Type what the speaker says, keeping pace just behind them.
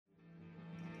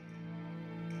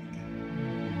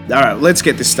All right, let's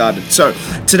get this started. So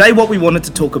today what we wanted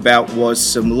to talk about was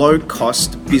some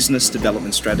low-cost business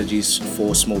development strategies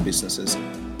for small businesses.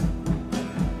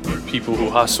 People who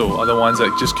hustle are the ones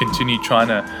that just continue trying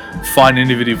to find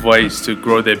innovative ways to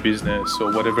grow their business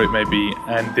or whatever it may be,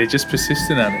 and they're just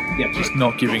persistent at it. Yep. Just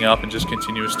not giving up and just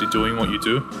continuously doing what you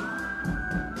do.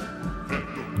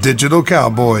 Digital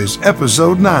Cowboys,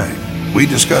 Episode 9. We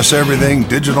discuss everything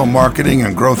digital marketing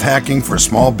and growth hacking for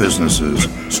small businesses,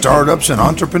 startups, and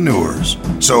entrepreneurs.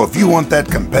 So if you want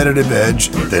that competitive edge,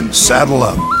 then saddle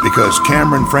up, because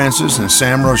Cameron Francis and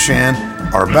Sam Roshan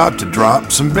are about to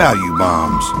drop some value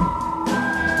bombs.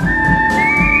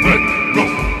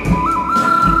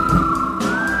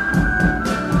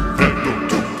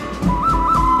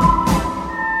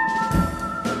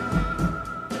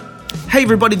 Hey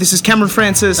everybody, this is Cameron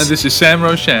Francis. And this is Sam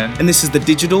Roshan. And this is the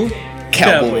Digital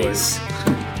Cowboys.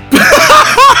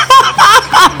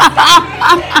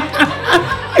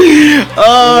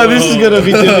 Oh, this is going to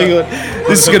be difficult.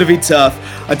 This is going to be tough.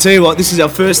 I tell you what, this is our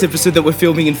first episode that we're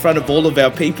filming in front of all of our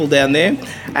people down there.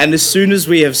 And as soon as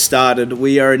we have started,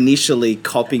 we are initially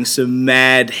copping some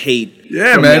mad heat.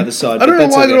 Yeah, from man. The other side, I don't know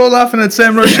why they're all laughing at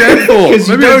Sam Roshan for.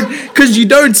 Because you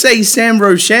don't say Sam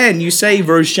Roshan, you say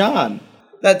Roshan.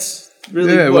 That's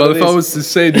really if I was to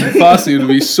say it fast, it would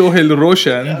be Sohail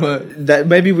Roshan. But that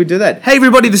maybe we do that. Hey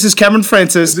everybody, this is Cameron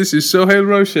Francis. This is Sohail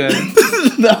Roshan.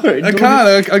 No, I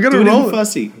can't. I gotta roll it.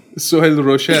 Fussy. Sohail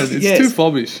Roshan. It's too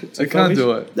fobbish. I can't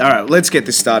do it. All right, let's get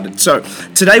this started. So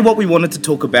today what we wanted to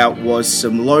talk about was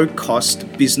some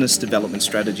low-cost business development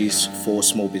strategies for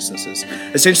small businesses.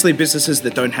 Essentially businesses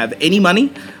that don't have any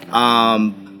money,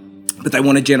 but they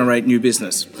want to generate new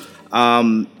business.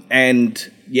 I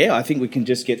think we can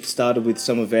just get started with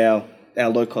some of our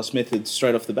low-cost methods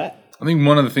straight off the bat. I think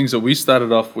one of the things that we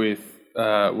started off with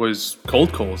was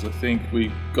cold calls. I think we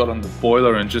got on the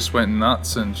boiler and just went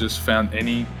nuts and just found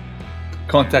any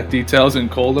contact details and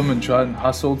called them and tried and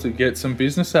hustle to get some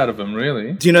business out of them,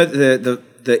 really. Do you know,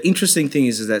 the interesting thing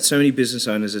is that so many business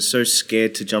owners are so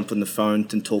scared to jump on the phone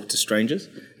and talk to strangers.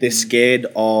 They're scared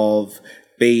of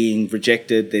being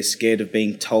rejected. They're scared of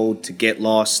being told to get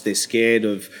lost. They're scared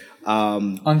of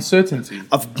uncertainty,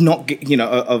 of not,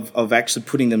 of actually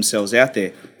putting themselves out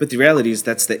there. But the reality is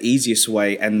that's the easiest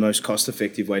way and most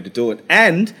cost-effective way to do it.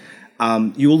 And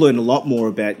you'll learn a lot more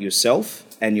about yourself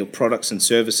and your products and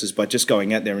services by just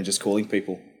going out there and just calling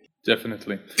people.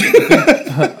 Definitely.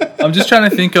 I'm just trying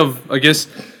to think of, I guess,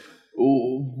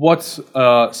 what's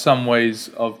some ways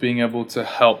of being able to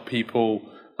help people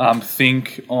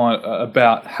think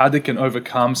about how they can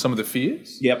overcome some of the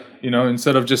fears. Yep.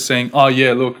 Instead of just saying, "Oh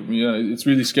yeah, look, it's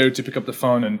really scary to pick up the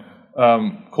phone and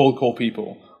call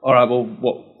people." All right, well,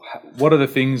 what are the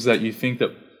things that you think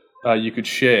that you could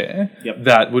share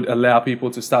that would allow people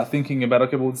to start thinking about,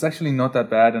 okay, well, it's actually not that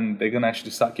bad, and they're going to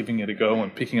actually start giving it a go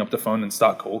and picking up the phone and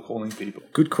start calling people?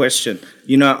 Good question.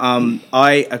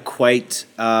 I equate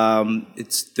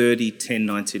it's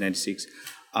 30/10/1986.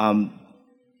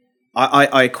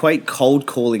 I equate cold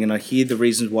calling, and I hear the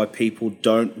reasons why people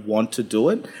don't want to do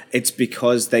it. It's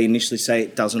because they initially say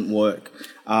it doesn't work.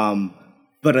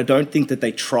 But I don't think that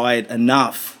they try it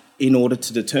enough in order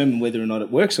to determine whether or not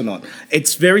it works or not.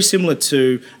 It's very similar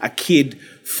to a kid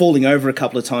falling over a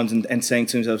couple of times and saying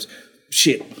to themselves,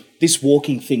 shit, this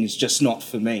walking thing is just not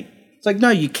for me. It's like, no,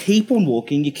 you keep on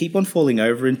walking, you keep on falling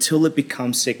over until it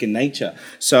becomes second nature.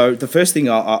 So the first thing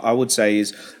I would say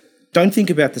is don't think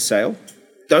about the sale.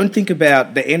 Don't think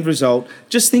about the end result.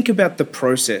 Just think about the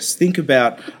process. Think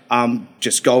about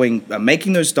just going,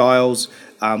 making those dials,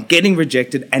 getting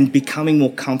rejected, and becoming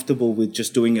more comfortable with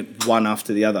just doing it one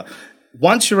after the other.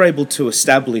 Once you're able to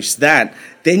establish that,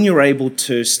 then you're able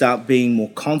to start being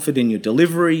more confident in your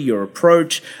delivery, your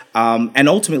approach, and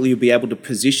ultimately you'll be able to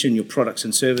position your products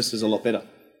and services a lot better.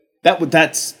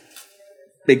 That's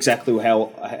exactly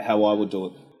how I would do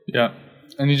it. Yeah.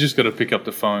 And you just got to pick up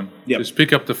the phone. Yep. Just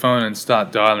pick up the phone and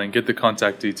start dialing, get the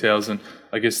contact details, and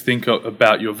I guess think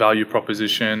about your value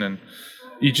proposition. And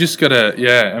you just got to,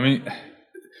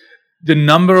 the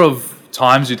number of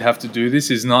times you'd have to do this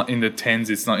is not in the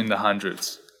tens, it's not in the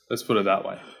hundreds. Let's put it that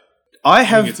way.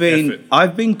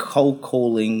 I've been cold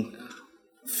calling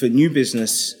for new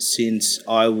business since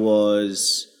I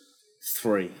was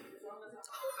 3.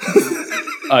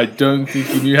 I don't think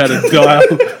you knew how to dial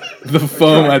the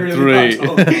phone at 3.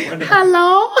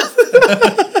 Hello?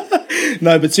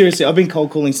 No, but seriously, I've been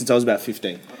cold calling since I was about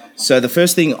 15. So the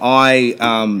first thing I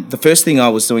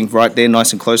was doing right there,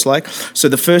 nice and close like. So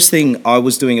the first thing I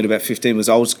was doing at about 15 was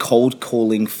I was cold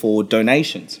calling for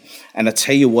donations. And I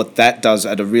tell you what that does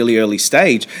at a really early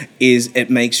stage is it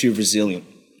makes you resilient.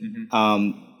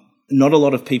 Mm-hmm. not a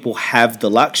lot of people have the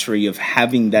luxury of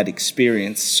having that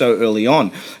experience so early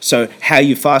on. So how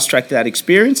you fast track that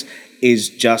experience is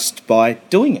just by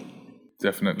doing it.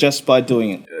 Definitely. Just by doing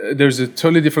it. There's a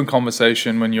totally different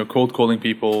conversation when you're cold calling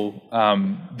people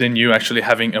than you actually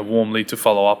having a warm lead to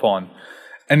follow up on.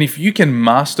 And if you can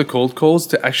master cold calls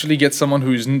to actually get someone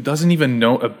who doesn't even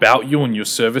know about you and your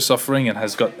service offering and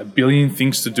has got a billion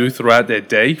things to do throughout their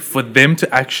day, for them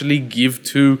to actually give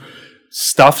two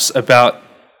stuffs about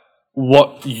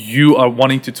what you are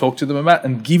wanting to talk to them about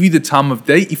and give you the time of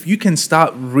day, if you can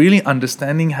start really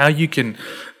understanding how you can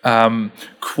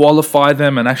qualify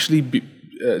them and actually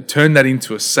turn that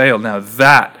into a sale, now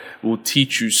that will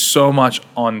teach you so much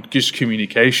on just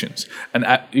communications, and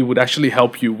it would actually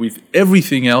help you with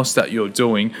everything else that you're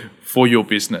doing for your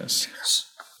business.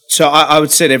 So I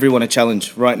would set everyone a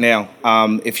challenge right now.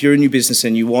 If you're a new business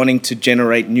and you're wanting to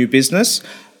generate new business,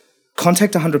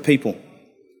 contact 100 people.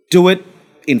 Do it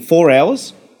in 4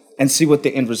 hours and see what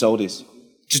the end result is.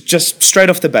 Just straight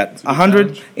off the bat,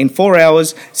 100 in 4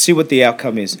 hours, see what the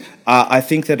outcome is. I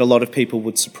think that a lot of people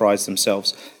would surprise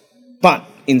themselves. But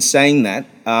in saying that,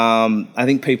 I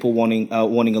think people wanting a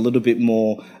little bit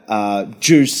more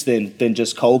juice than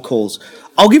just cold calls.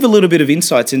 I'll give a little bit of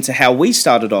insights into how we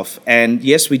started off. And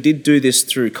yes, we did do this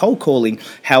through cold calling.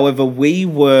 However, we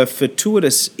were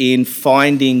fortuitous in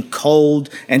finding cold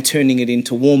and turning it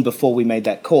into warm before we made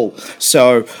that call.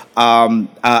 So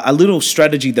a little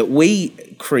strategy that we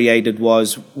created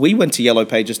was we went to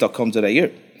yellowpages.com.au.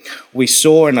 We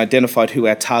saw and identified who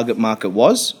our target market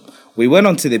was. We went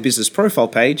onto their business profile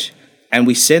page and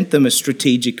we sent them a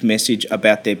strategic message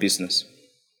about their business.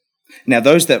 Now,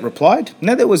 those that replied,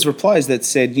 there was replies that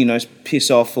said, piss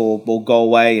off or go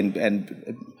away and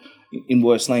in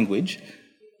worse language.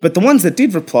 But the ones that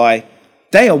did reply,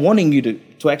 they are wanting you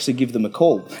to actually give them a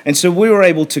call. And so we were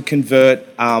able to convert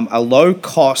a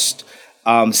low-cost,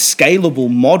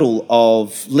 scalable model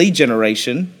of lead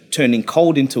generation, turning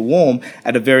cold into warm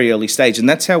at a very early stage. And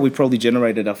that's how we probably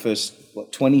generated our first,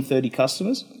 20, 30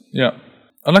 customers? Yeah.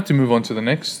 I'd like to move on to the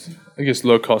next,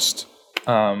 low-cost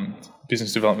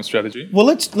business development strategy. Well,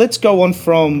 let's go on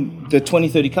from the 20,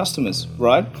 30 customers,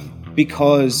 right?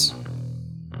 Because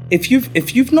if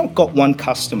you've not got one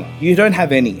customer, you don't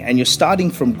have any, and you're starting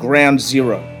from ground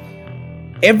zero,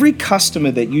 every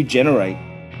customer that you generate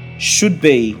should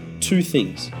be two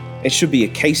things. It should be a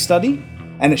case study,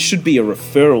 and it should be a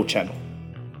referral channel,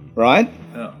 right?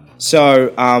 Yeah.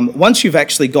 So once you've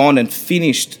actually gone and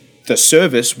finished the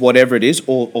service, whatever it is,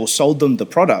 or sold them the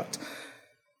product,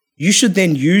 you should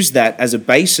then use that as a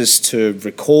basis to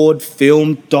record,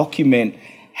 film, document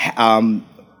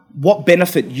what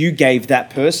benefit you gave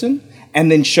that person, and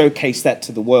then showcase that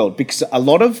to the world. Because a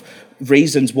lot of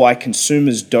reasons why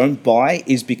consumers don't buy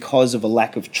is because of a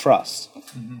lack of trust.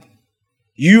 Mm-hmm.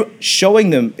 You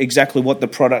showing them exactly what the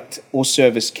product or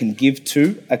service can give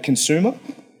to a consumer,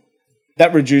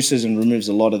 that reduces and removes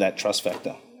a lot of that trust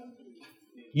factor.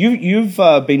 You've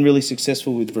been really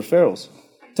successful with referrals.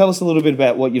 Tell us a little bit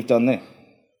about what you've done there.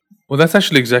 Well, that's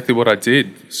actually exactly what I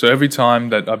did. So every time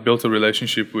that I built a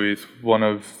relationship with one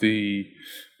of the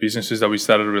businesses that we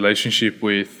started a relationship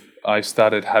with, I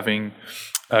started having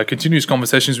continuous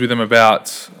conversations with them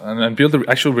about and build an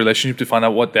actual relationship to find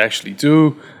out what they actually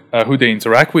do, who they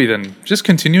interact with, and just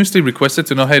continuously requested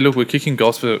to know, hey, look, we're kicking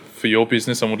goals for your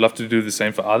business and would love to do the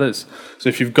same for others. So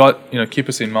if you've got, keep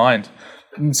us in mind.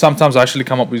 And sometimes I actually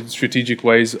come up with strategic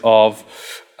ways of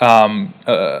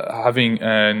having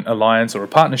an alliance or a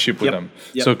partnership with them.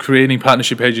 Yep. So creating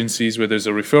partnership agencies where there's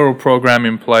a referral program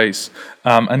in place,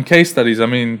 and case studies. I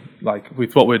mean, like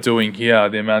with what we're doing here,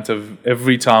 the amount of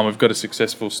every time we've got a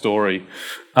successful story,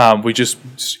 we just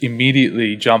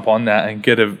immediately jump on that and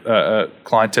get a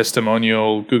client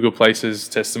testimonial, Google Places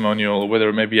testimonial, or whether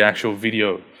it may be actual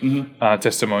video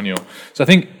testimonial. So I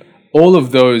think all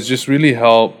of those just really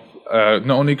help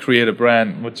not only create a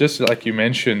brand, but just like you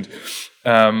mentioned,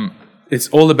 it's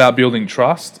all about building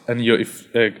trust. And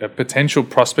if a potential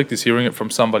prospect is hearing it from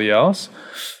somebody else,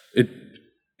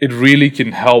 it really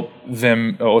can help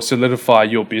them or solidify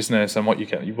your business and what you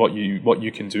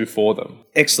can do for them.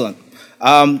 Excellent.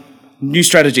 New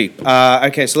strategy.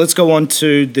 Okay, so let's go on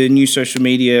to the new social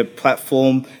media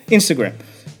platform, Instagram.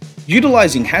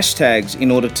 Utilizing hashtags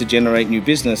in order to generate new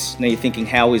business. Now you're thinking,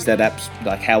 how is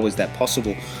that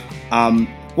possible?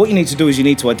 What you need to do is you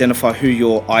need to identify who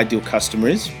your ideal customer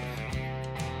is,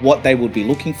 what they would be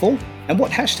looking for, and what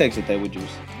hashtags that they would use.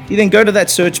 You then go to that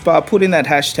search bar, put in that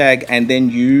hashtag, and then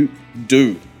you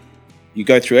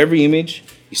go through every image,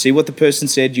 you see what the person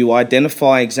said, you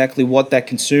identify exactly what that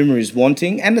consumer is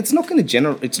wanting, and it's not going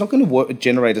to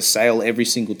generate a sale every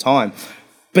single time,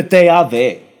 but they are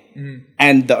there.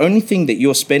 And the only thing that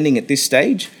you're spending at this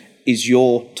stage is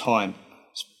your time.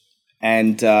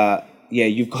 And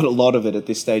you've got a lot of it at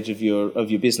this stage of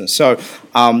your business. So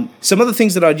some of the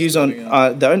things that I'd use on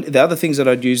the other things that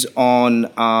I'd use on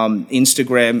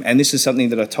Instagram, and this is something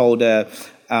that I told a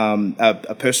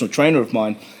personal trainer of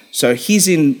mine. So he's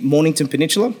in Mornington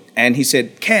Peninsula, and he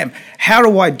said, "Cam, how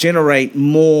do I generate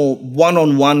more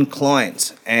one-on-one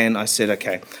clients?" And I said,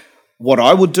 "Okay, what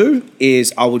I would do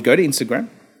is I would go to Instagram.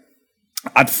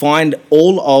 I'd find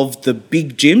all of the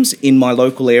big gyms in my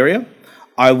local area.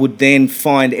 I would then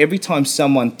find every time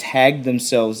someone tagged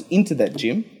themselves into that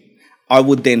gym, I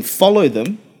would then follow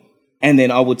them, and then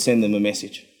I would send them a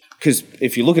message. Because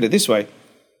if you look at it this way,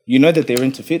 you know that they're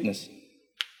into fitness.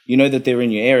 You know that they're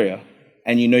in your area,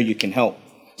 and you know you can help.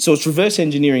 So it's reverse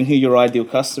engineering who your ideal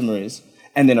customer is,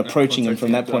 and then approaching them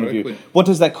from that point of view. What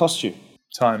does that cost you?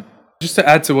 Time. Just to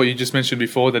add to what you just mentioned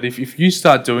before, that if you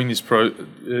start doing this,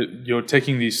 you're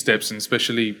taking these steps, and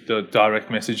especially the direct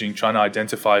messaging, trying to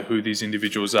identify who these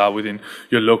individuals are within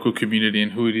your local community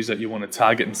and who it is that you want to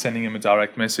target, and sending them a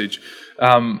direct message.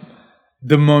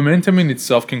 The momentum in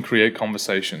itself can create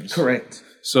conversations. Correct.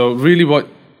 So really what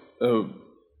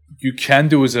you can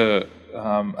do as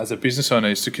a business owner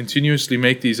is to continuously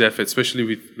make these efforts, especially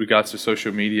with regards to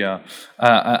social media,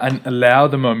 and allow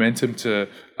the momentum to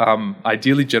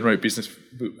ideally generate business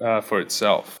for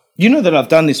itself. You know that I've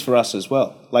done this for us as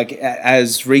well, like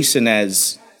as recent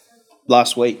as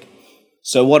last week.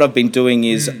 So what I've been doing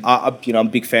is, I'm a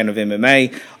big fan of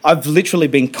MMA. I've literally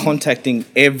been contacting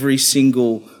every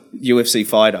single UFC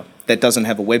fighter that doesn't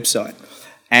have a website,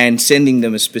 and sending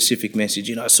them a specific message.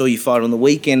 I saw you fight on the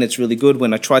weekend. It's really good.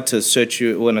 When I tried to search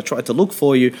you, when I tried to look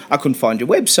for you, I couldn't find your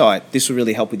website. This will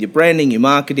really help with your branding, your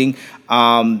marketing.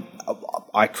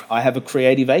 I have a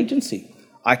creative agency.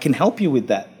 I can help you with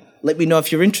that. Let me know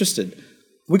if you're interested.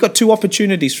 We got 2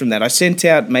 opportunities from that. I sent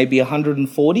out maybe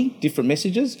 140 different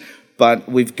messages, but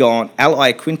we've got Al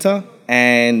Iaquinta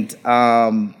and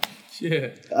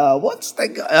what's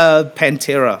that guy?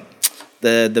 Pantera.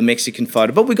 The Mexican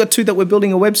fighter. But we got 2 that we're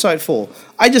building a website for.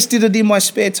 I just did it in my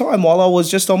spare time while I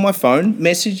was just on my phone,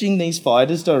 messaging these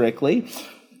fighters directly.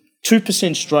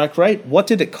 2% strike rate. What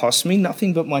did it cost me?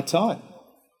 Nothing but my time.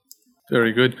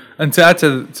 Very good. And to add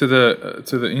to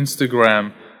the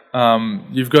Instagram,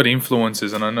 you've got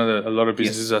influencers, and I know that a lot of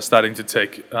businesses are starting to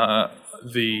take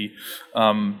the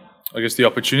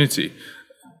opportunity.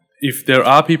 If there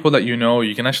are people that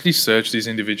you can actually search these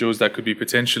individuals that could be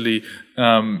potentially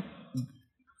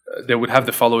they would have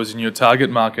the followers in your target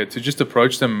market, to just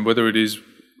approach them, whether it is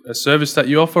a service that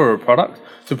you offer or a product,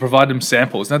 to provide them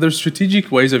samples. Now, there's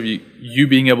strategic ways of you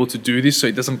being able to do this so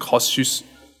it doesn't cost you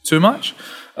too much.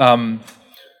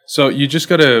 So you just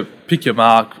got to pick your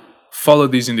mark, follow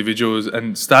these individuals,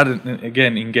 and start,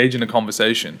 again, engage in a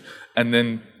conversation, and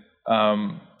then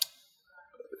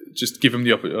just give them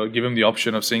the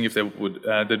option of seeing if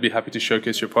they'd be happy to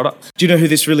showcase your product. Do you know who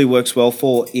this really works well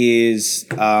for? Is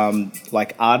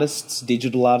like artists,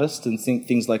 digital artists, and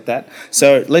things like that.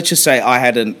 So let's just say I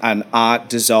had an art,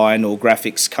 design, or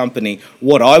graphics company.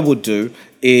 What I would do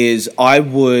is I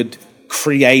would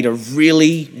create a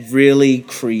really, really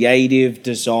creative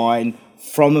design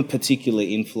from a particular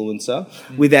influencer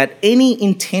without any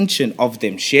intention of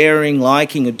them sharing,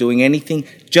 liking, or doing anything,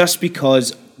 just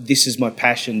because this is my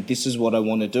passion, this is what I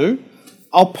want to do.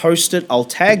 I'll post it, I'll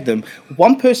tag them.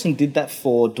 One person did that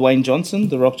for Dwayne Johnson,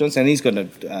 The Rock Johnson, and he's got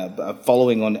a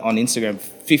following on Instagram,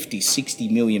 50, 60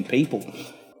 million people.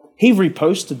 He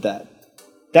reposted that.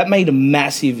 That made a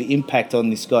massive impact on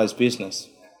this guy's business.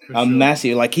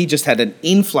 Massive. Like, he just had an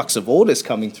influx of orders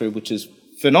coming through, which is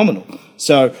phenomenal.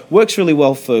 So works really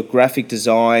well for graphic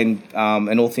design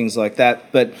and all things like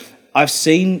that. But I've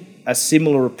seen a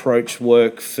similar approach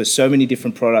work for so many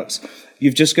different products.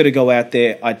 You've just got to go out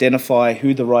there, identify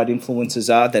who the right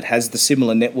influencers are that has the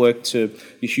similar network to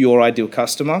your ideal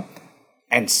customer,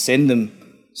 and send them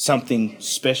something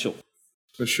special.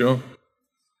 For sure.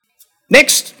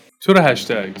 Next. Twitter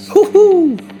hashtags.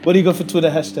 Woohoo! What do you got for Twitter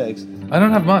hashtags? I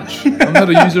don't have much. I'm not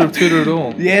a user of Twitter at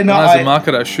all. Yeah, no. As a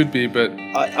marketer, I should be, but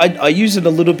I use it a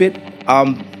little bit.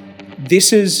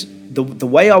 This is the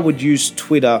way I would use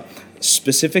Twitter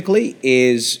specifically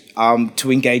is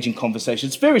to engage in conversation.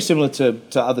 It's very similar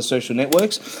to other social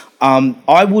networks.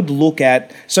 I would look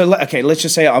at, let's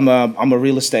just say I'm a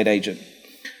real estate agent.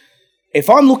 If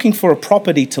I'm looking for a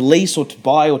property to lease or to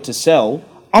buy or to sell,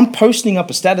 I'm posting up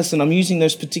a status and I'm using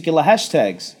those particular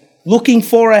hashtags. Looking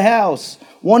for a house,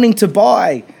 wanting to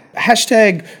buy,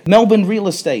 hashtag Melbourne real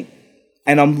estate.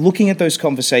 And I'm looking at those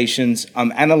conversations,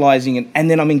 I'm analyzing it, and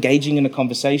then I'm engaging in a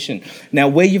conversation. Now,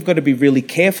 where you've got to be really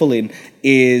careful in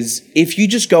is if you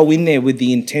just go in there with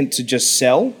the intent to just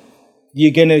sell,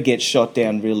 you're going to get shot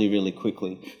down really, really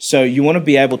quickly. So you want to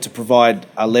be able to provide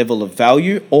a level of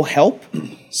value or help.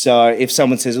 So if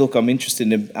someone says, look, I'm interested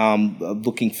in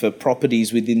looking for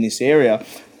properties within this area,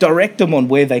 direct them on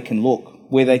where they can look,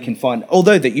 where they can find.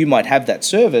 Although that you might have that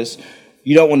service,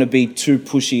 you don't want to be too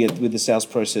pushy with the sales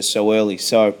process so early.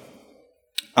 So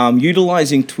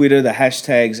utilizing Twitter, the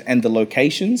hashtags, and the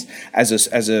locations as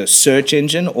a search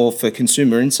engine or for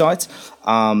consumer insights,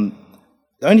 the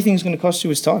only thing it's going to cost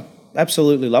you is time.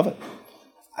 Absolutely love it.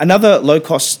 Another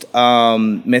low-cost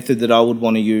method that I would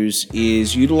want to use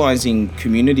is utilizing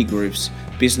community groups,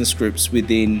 business groups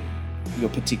within your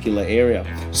particular area.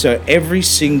 So every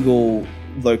single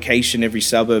location, every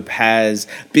suburb has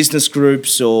business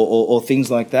groups or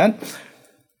things like that.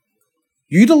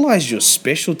 Utilize your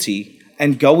specialty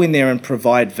and go in there and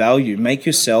provide value. Make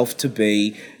yourself to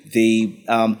be the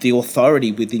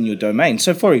authority within your domain.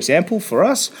 So, for example, for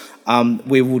us,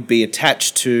 we would be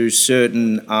attached to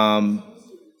certain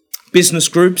business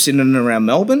groups in and around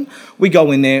Melbourne. We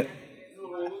go in there,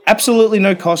 absolutely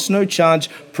no cost, no charge,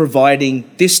 providing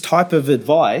this type of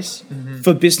advice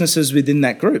for businesses within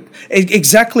that group.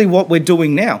 Exactly what we're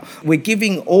doing now. We're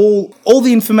giving all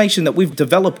the information that we've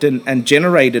developed and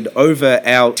generated over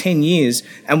our 10 years,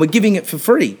 and we're giving it for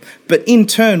free. But in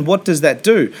turn, what does that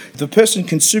do? The person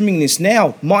consuming this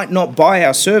now might not buy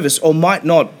our service or might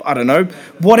not, I don't know,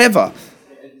 whatever.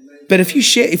 But if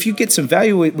you get some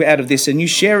value out of this and you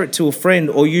share it to a friend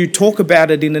or you talk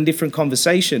about it in a different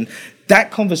conversation,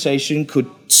 that conversation could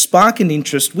spark an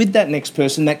interest with that next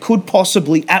person that could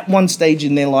possibly, at one stage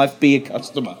in their life, be a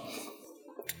customer.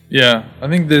 Yeah, I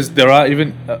think there are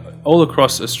even all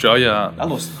across Australia. I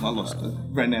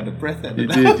ran out of breath. You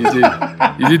did.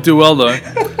 You did do well though.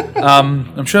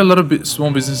 I'm sure a lot of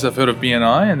small businesses have heard of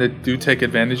BNI and they do take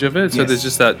advantage of it. So there's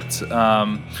just that.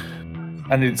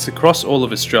 And it's across all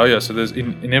of Australia. So there's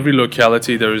in every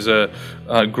locality there is a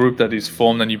group that is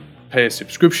formed, and you pay a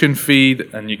subscription fee,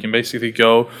 and you can basically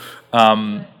go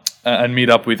and meet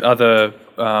up with other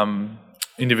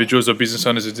individuals or business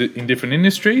owners in different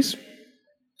industries,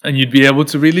 and you'd be able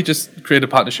to really just create a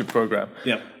partnership program.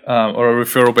 Or a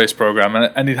referral-based program,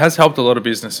 and it has helped a lot of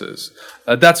businesses.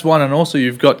 That's one, and also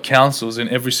you've got councils in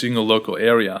every single local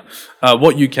area.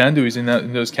 What you can do is in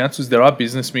those councils there are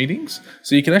business meetings,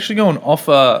 so you can actually go and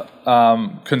offer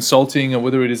consulting, or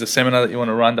whether it is a seminar that you want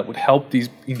to run that would help these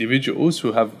individuals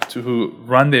who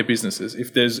run their businesses.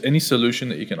 If there's any solution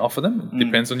that you can offer them, it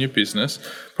depends on your business.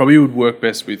 Probably would work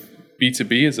best with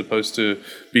B2B as opposed to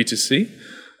B2C.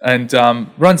 And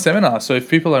run seminars. So if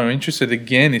people are interested,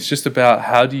 again, it's just about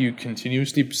how do you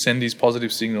continuously send these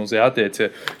positive signals out there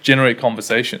to generate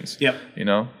conversations. You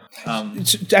know,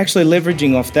 it's actually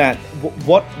leveraging off that.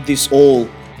 What this all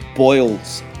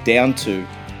boils down to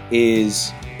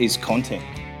is content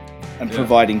and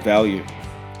providing value.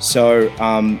 So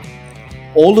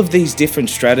all of these different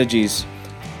strategies,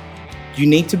 you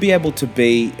need to be able to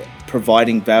be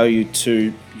providing value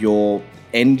to your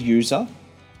end user.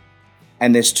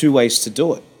 And there's two ways to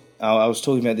do it. I was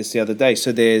talking about this the other day.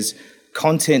 So there's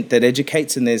content that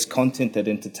educates and there's content that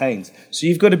entertains. So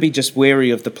you've got to be just wary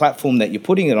of the platform that you're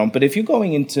putting it on. But if you're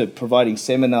going into providing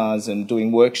seminars and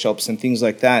doing workshops and things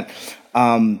like that,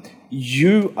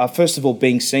 you are first of all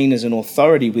being seen as an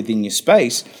authority within your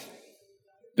space,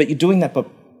 but you're doing that by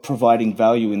providing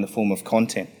value in the form of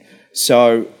content.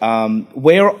 So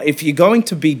if you're going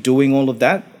to be doing all of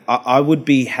that, I would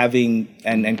be having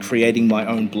and creating my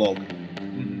own blog.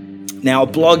 Now, a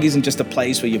blog isn't just a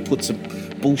place where you put some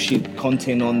bullshit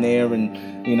content on there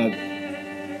and, you know,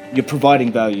 you're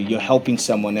providing value, you're helping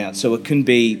someone out. So it can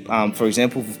be, for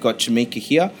example, we've got Jamaica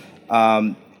here.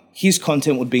 His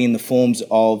content would be in the forms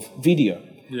of video,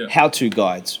 how-to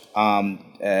guides,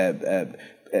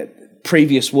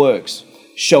 previous works,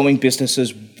 showing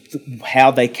businesses how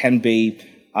they can be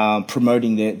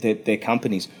promoting their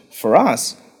companies. For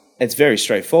us, it's very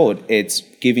straightforward. It's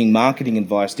giving marketing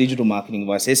advice, digital marketing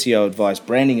advice, SEO advice,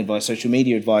 branding advice, social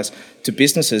media advice to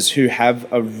businesses who have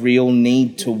a real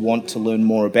need to want to learn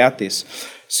more about this.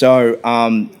 So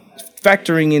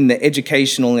factoring in the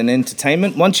educational and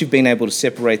entertainment, once you've been able to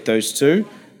separate those two,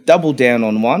 double down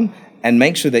on one and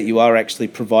make sure that you are actually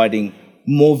providing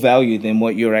more value than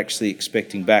what you're actually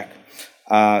expecting back.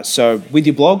 So with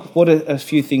your blog, what are a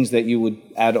few things that you would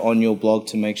add on your blog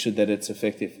to make sure that it's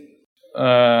effective?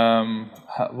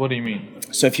 What do you mean?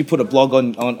 So if you put a blog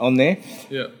on there,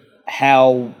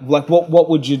 what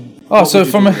would you?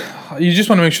 You just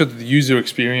want to make sure that the user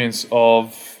experience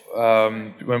of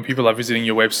when people are visiting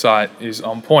your website is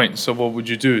on point. So what would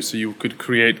you do? So you could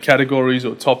create categories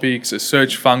or topics, a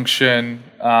search function.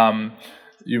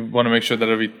 You want to make sure that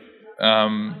every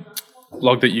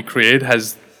blog that you create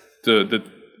has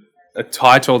a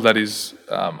title that is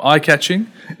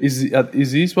eye-catching. Is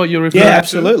this what you're referring to? Yeah,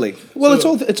 absolutely. Well,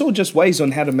 it's all just ways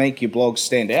on how to make your blog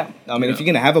stand out. I mean, if you're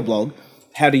going to have a blog,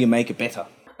 how do you make it better?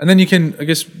 And then you can, I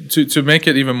guess, to make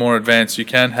it even more advanced, you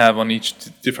can have on each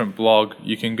different blog,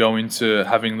 you can go into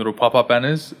having little pop-up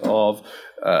banners of,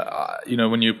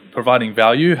 when you're providing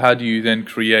value, how do you then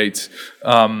create,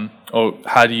 or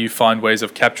how do you find ways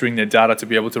of capturing their data to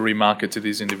be able to remarket to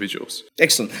these individuals?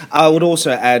 Excellent. I would also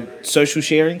add social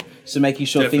sharing, so making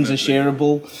sure things are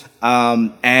shareable.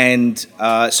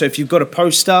 So if you've got a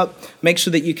post up, make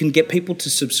sure that you can get people to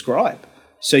subscribe.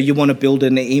 So you want to build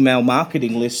an email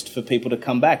marketing list for people to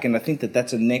come back. And I think that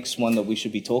that's the next one that we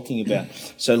should be talking about.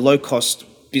 So low-cost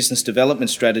business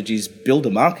development strategies, build a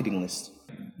marketing list.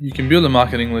 You can build a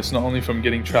marketing list not only from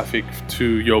getting traffic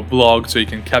to your blog so you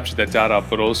can capture that data,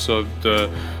 but also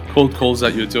the cold calls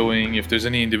that you're doing, if there's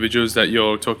any individuals that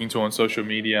you're talking to on social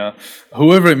media,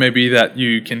 whoever it may be, that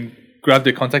you can grab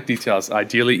their contact details,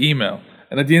 ideally email.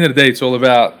 And at the end of the day, it's all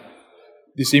about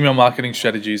this email marketing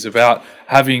strategy is about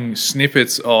having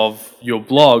snippets of your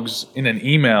blogs in an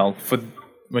email for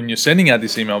when you're sending out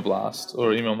this email blast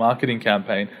or email marketing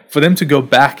campaign, for them to go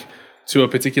back to a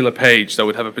particular page that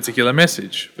would have a particular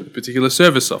message with a particular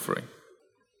service offering.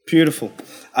 Beautiful.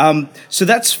 So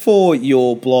that's for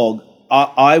your blog.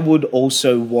 I would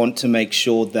also want to make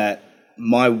sure that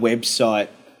my website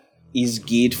is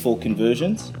geared for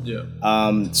conversions. Yeah.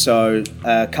 So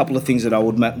a couple of things that I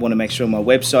would want to make sure on my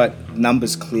website: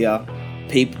 numbers clear,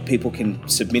 people can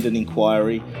submit an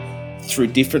inquiry through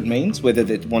different means, whether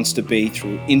it wants to be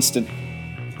through instant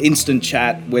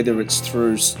chat, whether it's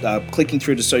through clicking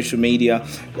through to social media,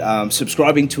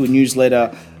 subscribing to a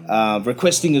newsletter,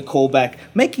 requesting a callback,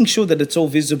 making sure that it's all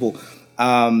visible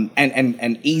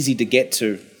and easy to get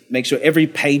to. Make sure every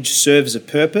page serves a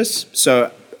purpose.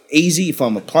 So easy, if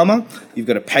I'm a plumber, you've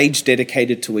got a page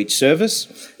dedicated to each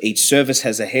service. Each service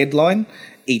has a headline.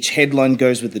 Each headline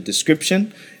goes with a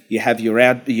description. You have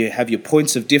your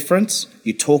points of difference.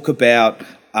 You talk about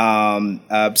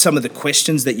some of the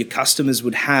questions that your customers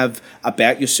would have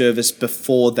about your service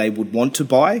before they would want to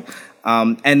buy.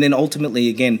 And then ultimately,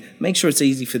 again, make sure it's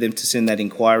easy for them to send that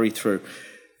inquiry through.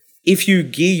 If you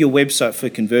gear your website for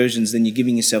conversions, then you're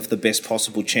giving yourself the best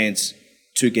possible chance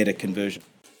to get a conversion.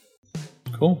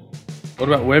 Cool. What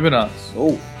about webinars?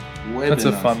 Oh, webinars. That's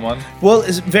a fun one. Well,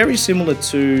 it's very similar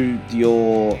to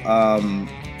your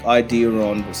idea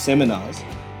on seminars.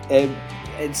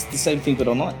 It's the same thing, but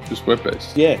online. Just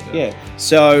web-based. Yeah.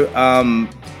 So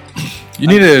you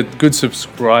need a good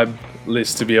subscribe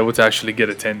list to be able to actually get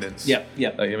attendance. Yeah.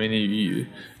 Like, I mean,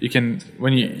 you can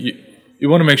when you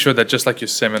want to make sure that just like your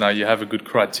seminar, you have a good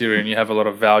criteria and you have a lot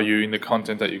of value in the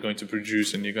content that you're going to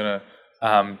produce and you're going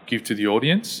to give to the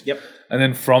audience. Yep. And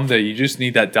then from there, you just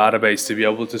need that database to be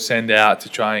able to send out to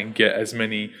try and get as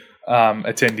many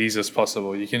attendees as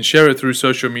possible. You can share it through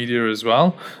social media as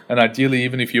well. And ideally,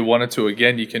 even if you wanted to,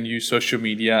 again, you can use social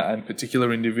media and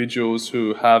particular individuals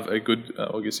who have a good,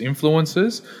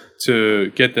 influencers to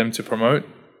get them to promote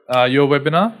your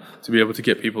webinar to be able to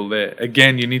get people there.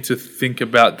 Again, you need to think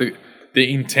about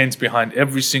the intent behind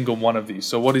every single one of these.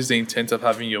 So what is the intent of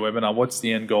having your webinar? What's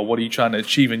the end goal? What are you trying to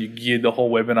achieve? And you gear the whole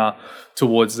webinar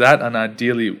towards that. And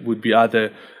ideally it would be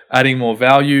either adding more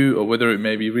value or whether it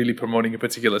may be really promoting a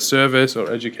particular service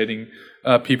or educating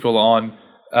people on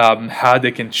how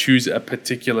they can choose a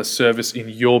particular service in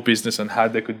your business and how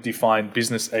they could define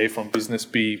business A from business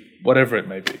B, whatever it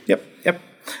may be. Yep.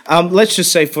 Let's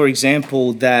just say, for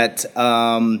example, that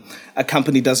a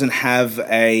company doesn't have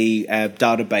a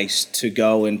database to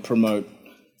go and promote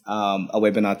a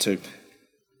webinar to.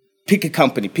 Pick a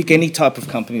company. Pick any type of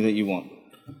company that you want.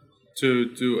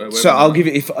 To do a webinar. So I'll give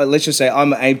you, let's just say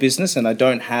I'm a business and I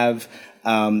don't have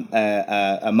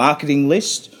a marketing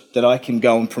list that I can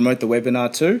go and promote the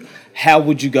webinar to. How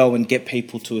would you go and get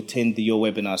people to attend your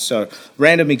webinar? So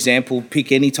random example,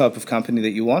 pick any type of company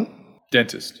that you want.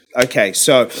 Dentist. Okay,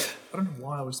 so I don't know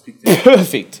why I always pick dentist.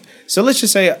 Perfect. So let's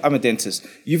just say I'm a dentist.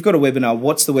 You've got a webinar.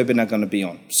 What's the webinar going to be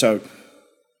on? So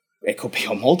it could be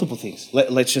on multiple things.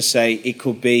 Let's just say it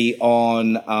could be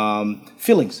on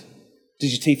fillings.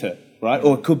 Does your teeth hurt, right?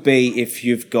 Or it could be if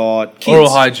you've got kids.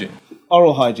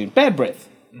 Oral hygiene. Bad breath,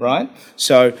 right?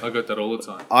 So I got that all the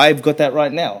time. I've got that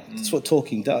right now. That's what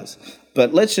talking does.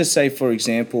 But let's just say, for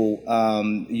example,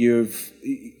 if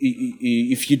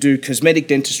you do cosmetic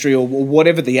dentistry or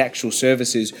whatever the actual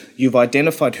service is, you've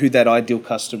identified who that ideal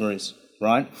customer is,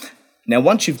 right? Now,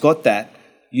 once you've got that,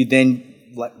 you then,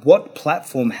 like, what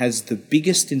platform has the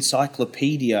biggest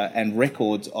encyclopedia and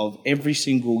records of every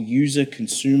single user,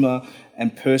 consumer,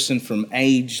 and person from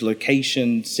age,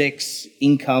 location, sex,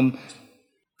 income?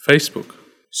 Facebook.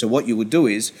 So what you would do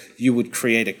is you would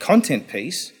create a content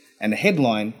piece and a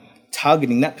headline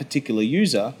targeting that particular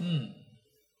user,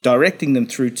 directing them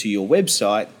through to your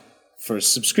website for a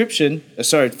subscription,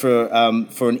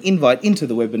 for an invite into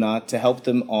the webinar to help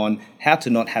them on how to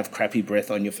not have crappy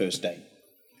breath on your first date.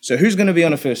 So who's going to be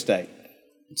on a first date?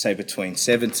 Say between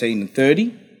 17 and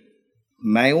 30,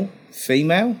 male,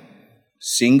 female,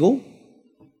 single,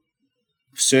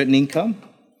 certain income,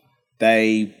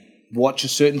 they watch a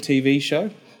certain TV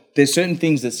show. There's certain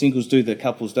things that singles do that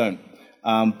couples don't.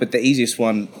 But the easiest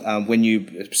one when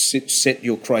you set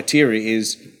your criteria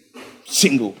is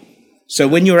single. So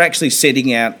when you're actually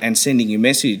setting out and sending your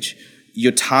message,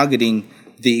 you're targeting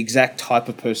the exact type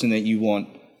of person that you want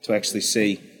to actually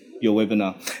see your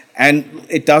webinar. And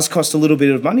it does cost a little bit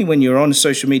of money when you're on a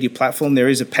social media platform. There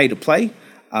is a pay to play.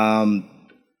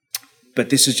 But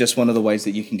this is just one of the ways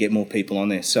that you can get more people on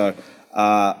there. So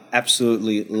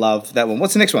absolutely love that one.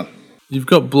 What's the next one? You've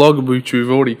got blog, which we've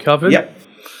already covered. Yep.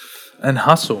 And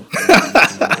hustle.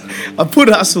 I put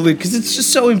hustle in because it's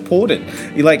just so important.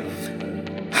 You're like,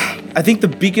 I think the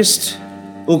biggest...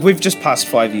 Look, we've just passed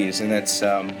 5 years, and that's,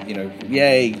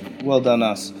 yay, well done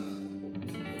us.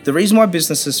 The reason why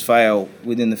businesses fail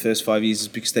within the first 5 years is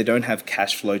because they don't have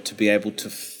cash flow to be able to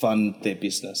fund their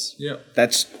business. Yeah.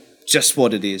 That's just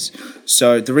what it is.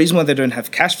 So the reason why they don't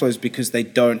have cash flow is because they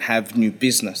don't have new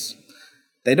business.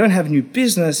 They don't have new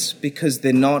business because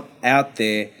they're not out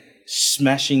there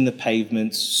smashing the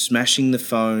pavements, smashing the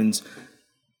phones,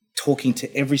 talking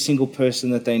to every single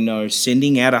person that they know,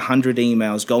 sending out 100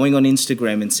 emails, going on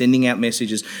Instagram and sending out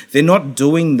messages. They're not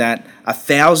doing that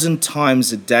 1,000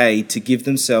 times a day to give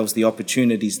themselves the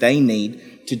opportunities they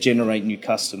need to generate new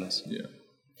customers. Yeah.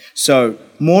 So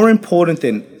more important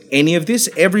than any of this,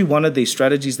 every one of these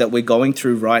strategies that we're going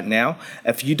through right now,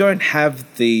 if you don't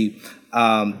have the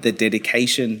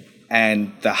dedication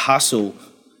and the hustle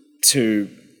to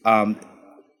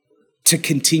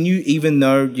continue, even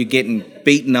though you're getting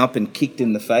beaten up and kicked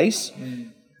in the face,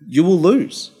 you will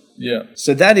lose. Yeah.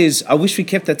 So that is, I wish we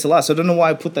kept that to last. I don't know why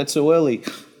I put that so early,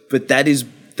 but that is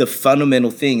the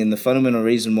fundamental thing and the fundamental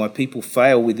reason why people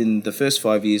fail within the first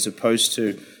 5 years opposed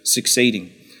to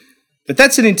succeeding. But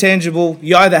that's an intangible.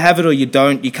 You either have it or you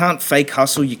don't. You can't fake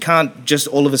hustle. You can't just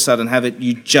all of a sudden have it.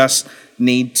 You just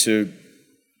need to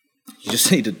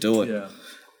do it. Yeah.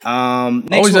 I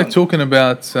always like talking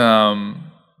about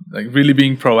like really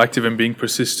being proactive and being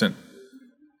persistent.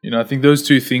 I think those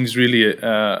two things really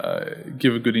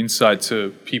give a good insight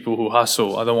to people who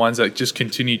hustle, are the ones that just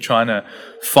continue trying to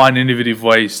find innovative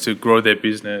ways to grow their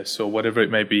business or whatever it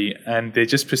may be, and they're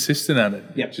just persistent at it.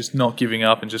 Yep. Just not giving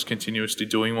up and just continuously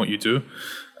doing what you do.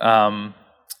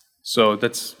 So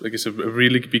that's, I guess, a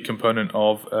really big component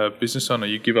of a business owner.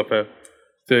 You give up a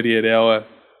 38-hour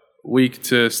week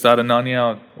to start a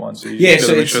 90-hour one, so you got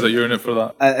to make sure that you're in it for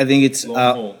that. I think it's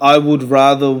I would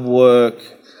rather work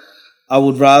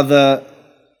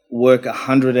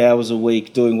 100 hours a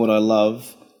week doing what I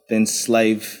love than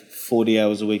slave 40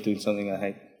 hours a week doing something I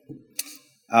hate.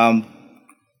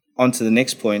 On to the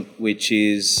next point, which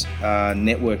is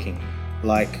networking.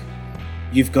 Like,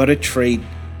 you've got to treat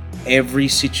every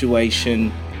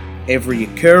situation, every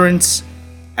occurrence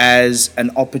as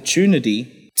an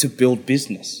opportunity to build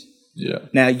business. Yeah.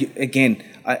 Now,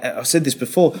 I've said this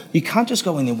before, you can't just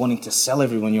go in there wanting to sell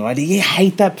everyone your idea. You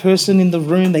hate that person in the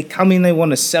room. They come in, they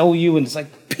want to sell you, and it's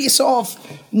like, piss off.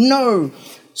 No.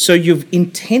 So your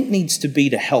intent needs to be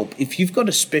to help. If you've got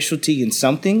a specialty in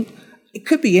something, it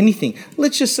could be anything.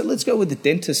 Let's go with the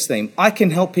dentist theme. I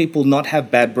can help people not have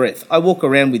bad breath. I walk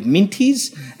around with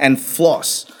minties and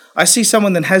floss. I see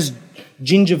someone that has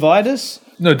gingivitis.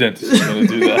 No dentist is going to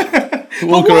do that.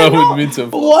 Walk around with mints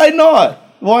and floss. Why not?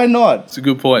 Why not? It's a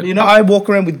good point. I walk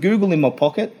around with Google in my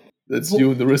pocket. That's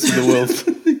you and the rest of the world.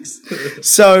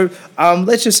 So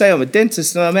let's just say I'm a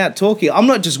dentist and I'm out talking. I'm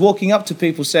not just walking up to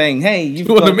people saying, "Hey, you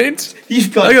want a mint?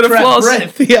 You've got crap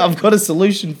breath. Yeah, I've got a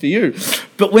solution for you."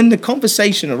 But when the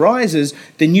conversation arises,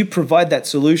 then you provide that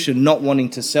solution, not wanting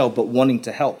to sell, but wanting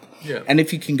to help. Yeah. And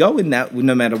if you can go in that,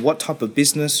 no matter what type of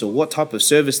business or what type of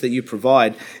service that you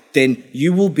provide, then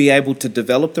you will be able to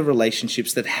develop the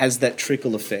relationships that has that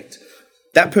trickle effect.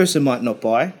 That person might not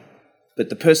buy, but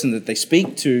the person that they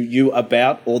speak to you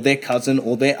about, or their cousin,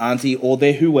 or their auntie, or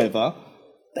their whoever,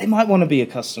 they might want to be a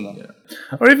customer. Yeah.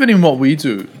 Or even in what we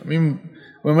do. I mean,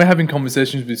 when we're having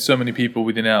conversations with so many people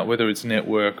within our, whether it's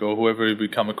network or whoever we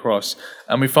come across,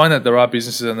 and we find that there are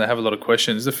businesses and they have a lot of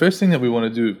questions, the first thing that we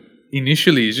want to do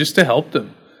initially is just to help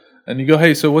them. And you go,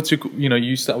 hey, so what's your, we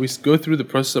go through the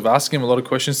process of asking them a lot of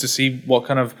questions to see what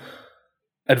kind of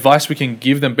advice we can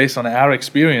give them based on our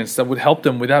experience that would help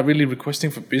them without really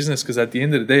requesting for business. Because at the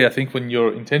end of the day, I think when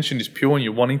your intention is pure and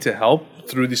you're wanting to help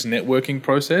through this networking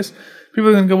process, people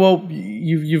are going to go, well,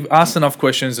 you've asked enough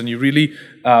questions and you really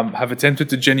have attempted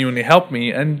to genuinely help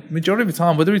me. And majority of the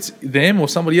time, whether it's them or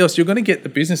somebody else, you're going to get the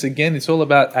business. Again, it's all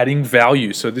about adding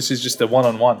value. So this is just a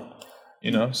one-on-one,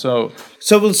 So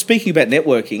well, speaking about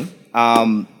networking,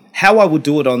 how I would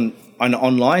do it on an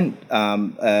online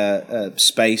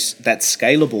space that's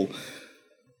scalable,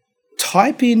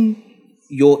 type in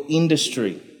your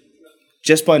industry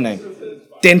just by name.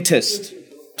 Dentist,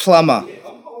 plumber,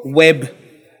 web,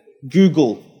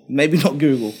 Google, maybe not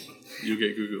Google. You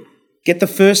get Google. Get the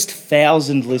first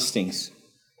 1,000 listings.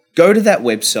 Go to that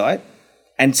website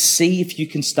and see if you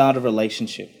can start a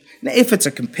relationship. Now, if it's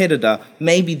a competitor,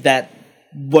 maybe that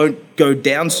won't go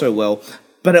down so well,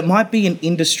 but it might be an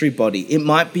industry body. It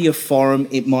might be a forum.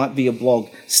 It might be a blog.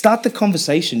 Start the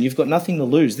conversation. You've got nothing to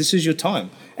lose. This is your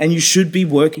time. And you should be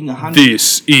working 100.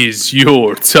 This is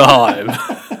your time.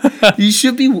 You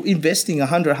should be investing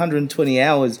 100, 120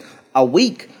 hours a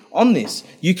week on this.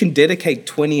 You can dedicate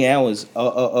 20 hours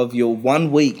of your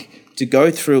 1 week to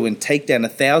go through and take down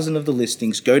 1,000 of the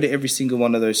listings, go to every single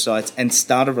one of those sites and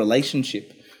start a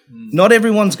relationship. Not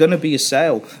everyone's going to be a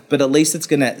sale, but at least it's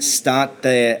going to start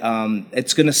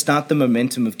it's going to start the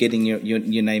momentum of getting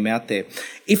your name out there.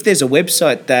 If there's a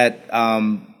website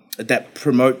that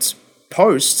promotes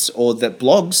posts or that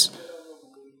blogs,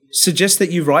 suggest that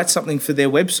you write something for their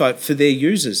website for their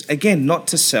users. Again, not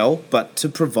to sell, but to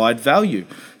provide value.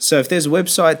 So if there's a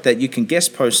website that you can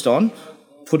guest post on,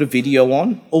 put a video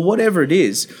on, or whatever it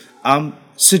is,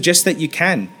 suggest that you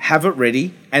can have it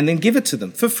ready and then give it to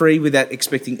them for free without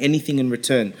expecting anything in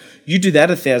return. You do that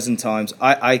 1,000 times,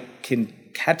 I can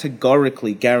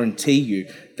categorically guarantee you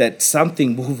that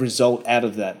something will result out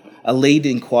of that. A lead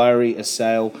inquiry, a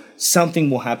sale, something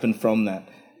will happen from that.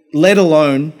 Let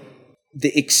alone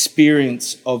the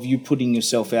experience of you putting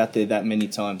yourself out there that many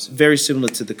times. Very similar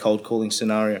to the cold calling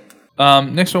scenario.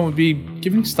 Next one would be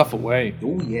giving stuff away.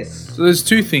 Oh, yes. So there's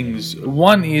two things.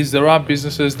 One is there are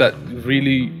businesses that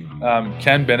really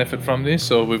can benefit from this.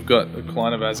 So we've got a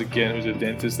client of ours, again, who's a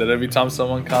dentist, that every time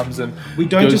someone comes and we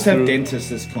don't just have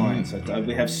dentists as clients.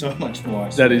 We have so much more.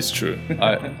 That is true.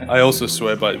 I also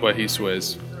swear by what he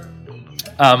swears.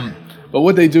 But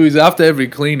what they do is after every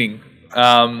cleaning,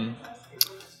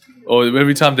 or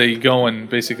every time they go and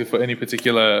basically for any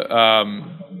particular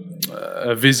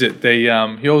visit,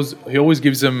 he always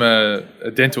gives them a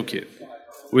dental kit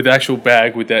with the actual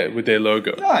bag with their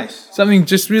logo. Nice. Something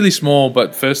just really small,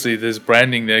 but firstly there's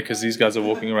branding there because these guys are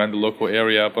walking around the local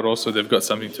area, but also they've got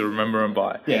something to remember and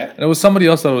buy. Yeah. And it was somebody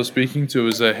else that I was speaking to,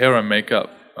 was a hair and makeup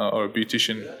or a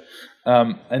beautician.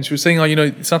 And she was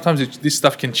saying, sometimes this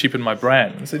stuff can cheapen my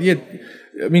brand. I said, yeah,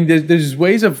 I mean, there's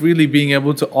ways of really being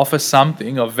able to offer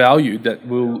something of value that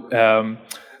will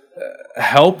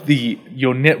help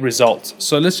your net results.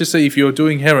 So let's just say if you're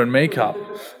doing hair and makeup,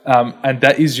 and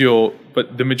that is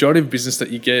but the majority of business that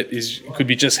you get could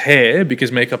be just hair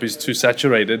because makeup is too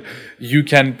saturated. You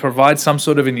can provide some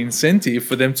sort of an incentive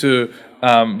for them to,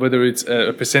 whether it's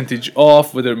a percentage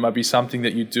off, whether it might be something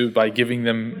that you do by giving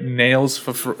them nails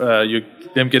for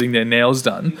them getting their nails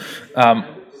done.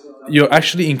 You're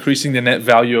actually increasing the net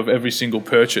value of every single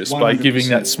purchase 100%. By giving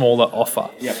that smaller offer.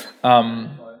 Yeah.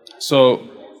 So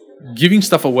giving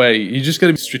stuff away, you just got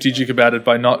to be strategic about it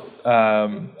by not,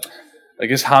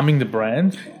 harming the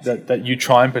brand that you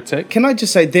try and protect. Can I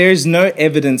just say, there is no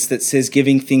evidence that says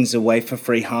giving things away for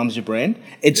free harms your brand.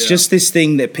 It's just this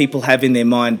thing that people have in their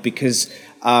mind because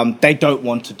they don't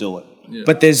want to do it. Yeah.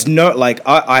 But there's no,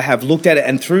 I have looked at it,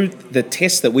 and through the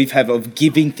tests that we've had of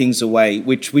giving things away,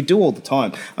 which we do all the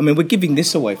time, I mean, we're giving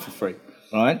this away for free,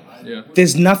 right? Yeah.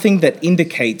 There's nothing that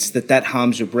indicates that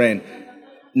harms your brand.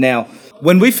 Now,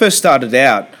 when we first started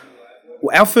out,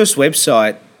 our first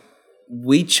website,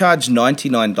 we charged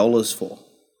 $99 for.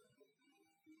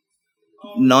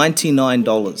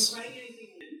 $99.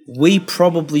 We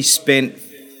probably spent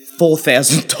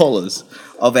 $4,000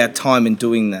 of our time in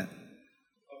doing that.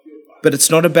 But it's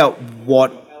not about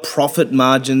what profit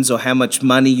margins or how much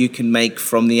money you can make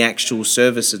from the actual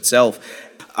service itself.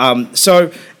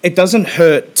 So it doesn't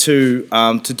hurt to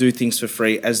do things for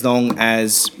free as long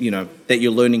as, that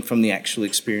you're learning from the actual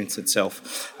experience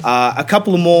itself. A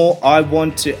couple of more. I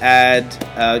want to add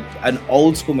an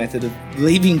old school method of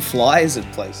leaving flyers at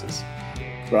places.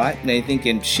 right? Now you're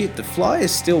thinking, shit, the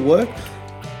flyers still work.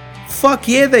 Fuck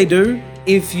yeah, they do.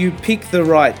 If you pick the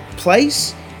right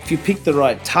place, if you pick the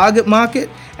right target market,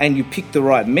 and you pick the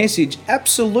right message,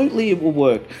 absolutely it will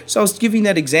work. So I was giving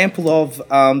that example of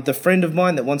the friend of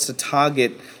mine that wants to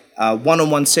target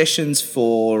one-on-one sessions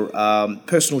for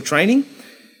personal training.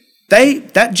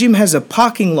 That gym has a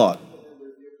parking lot.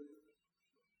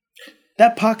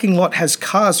 That parking lot has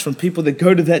cars from people that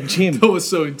go to that gym. That was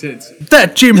so intense.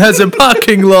 That gym has a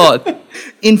parking lot.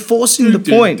 Enforcing the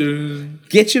point.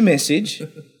 Get your message,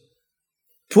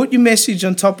 put your message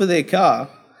on top of their car,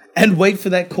 and wait for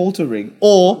that call to ring.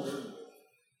 Or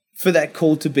for that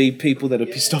call to be people that are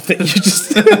pissed off that you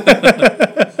just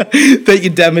that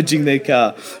you're damaging their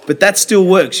car. But that still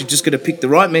works. You've just got to pick the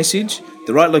right message,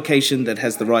 the right location that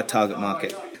has the right target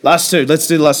market. Last two. Let's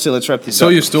do the last two. Let's wrap this up. So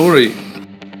your story.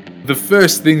 The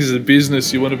first things as a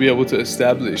business you want to be able to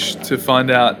establish to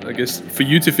find out, I guess, for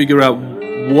you to figure out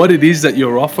what it is that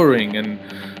you're offering and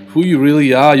who you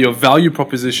really are, your value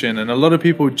proposition. And a lot of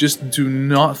people just do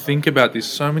not think about this.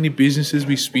 So many businesses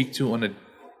we speak to on a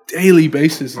daily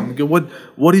basis and go,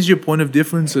 what is your point of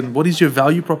difference and what is your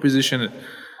value proposition? And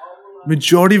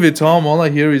majority of the time, all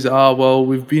I hear is, well,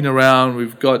 we've been around,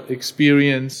 we've got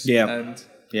experience, and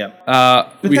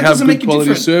we have good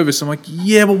quality service. I'm like,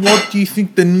 yeah, but what do you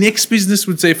think the next business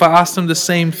would say if I asked them the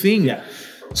same thing? Yeah.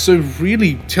 So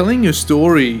really, telling your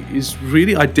story is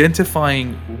really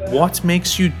identifying what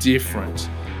makes you different.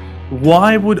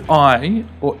 Why would I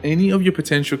or any of your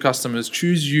potential customers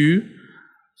choose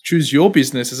your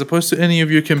business as opposed to any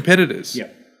of your competitors? Yeah.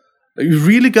 You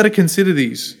really got to consider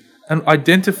these and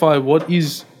identify what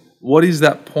is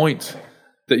that point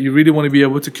that you really want to be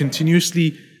able to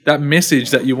continuously, that message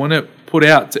that you want to put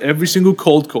out to every single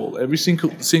cold call, every single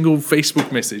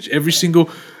Facebook message, every single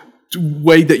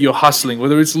way that you're hustling,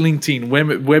 whether it's LinkedIn,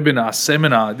 webinar,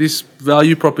 seminar, this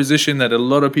value proposition that a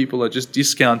lot of people are just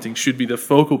discounting should be the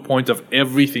focal point of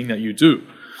everything that you do.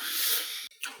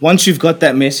 Once you've got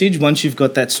that message, once you've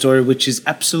got that story, which is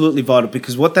absolutely vital,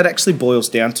 because what that actually boils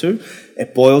down to,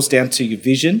 it boils down to your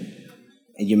vision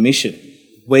and your mission,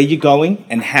 where you're going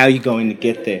and how you're going to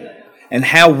get there. And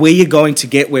how we're going to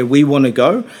get where we want to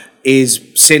go is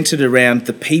centered around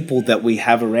the people that we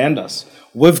have around us.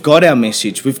 We've got our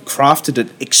message. We've crafted it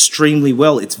extremely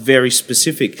well. It's very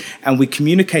specific. And we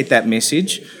communicate that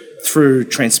message through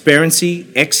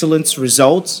transparency, excellence,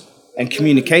 results, and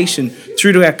communication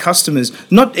through to our customers.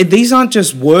 These aren't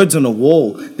just words on a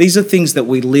wall. These are things that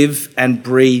we live and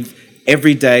breathe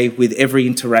every day with every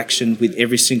interaction with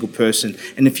every single person.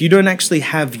 And if you don't actually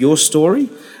have your story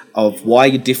of why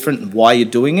you're different and why you're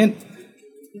doing it,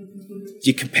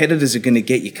 your competitors are going to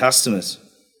get your customers.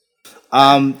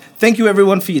 Thank you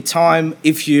everyone for your time.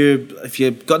 If you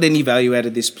got any value out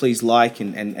of this, please like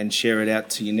and share it out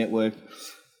to your network.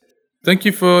 Thank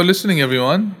you for listening,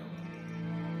 everyone.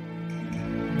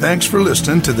 Thanks for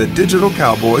listening to the Digital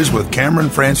Cowboys with Cameron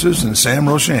Francis and Sam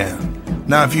Roshan.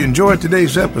 Now, if you enjoyed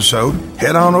today's episode,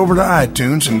 head on over to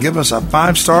iTunes and give us a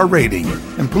 5-star rating.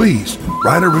 And please,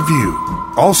 write a review.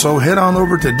 Also, head on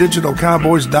over to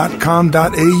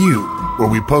digitalcowboys.com.au, where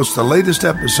we post the latest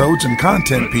episodes and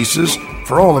content pieces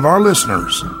for all of our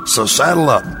listeners. So saddle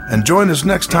up and join us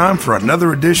next time for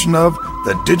another edition of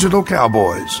the Digital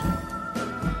Cowboys.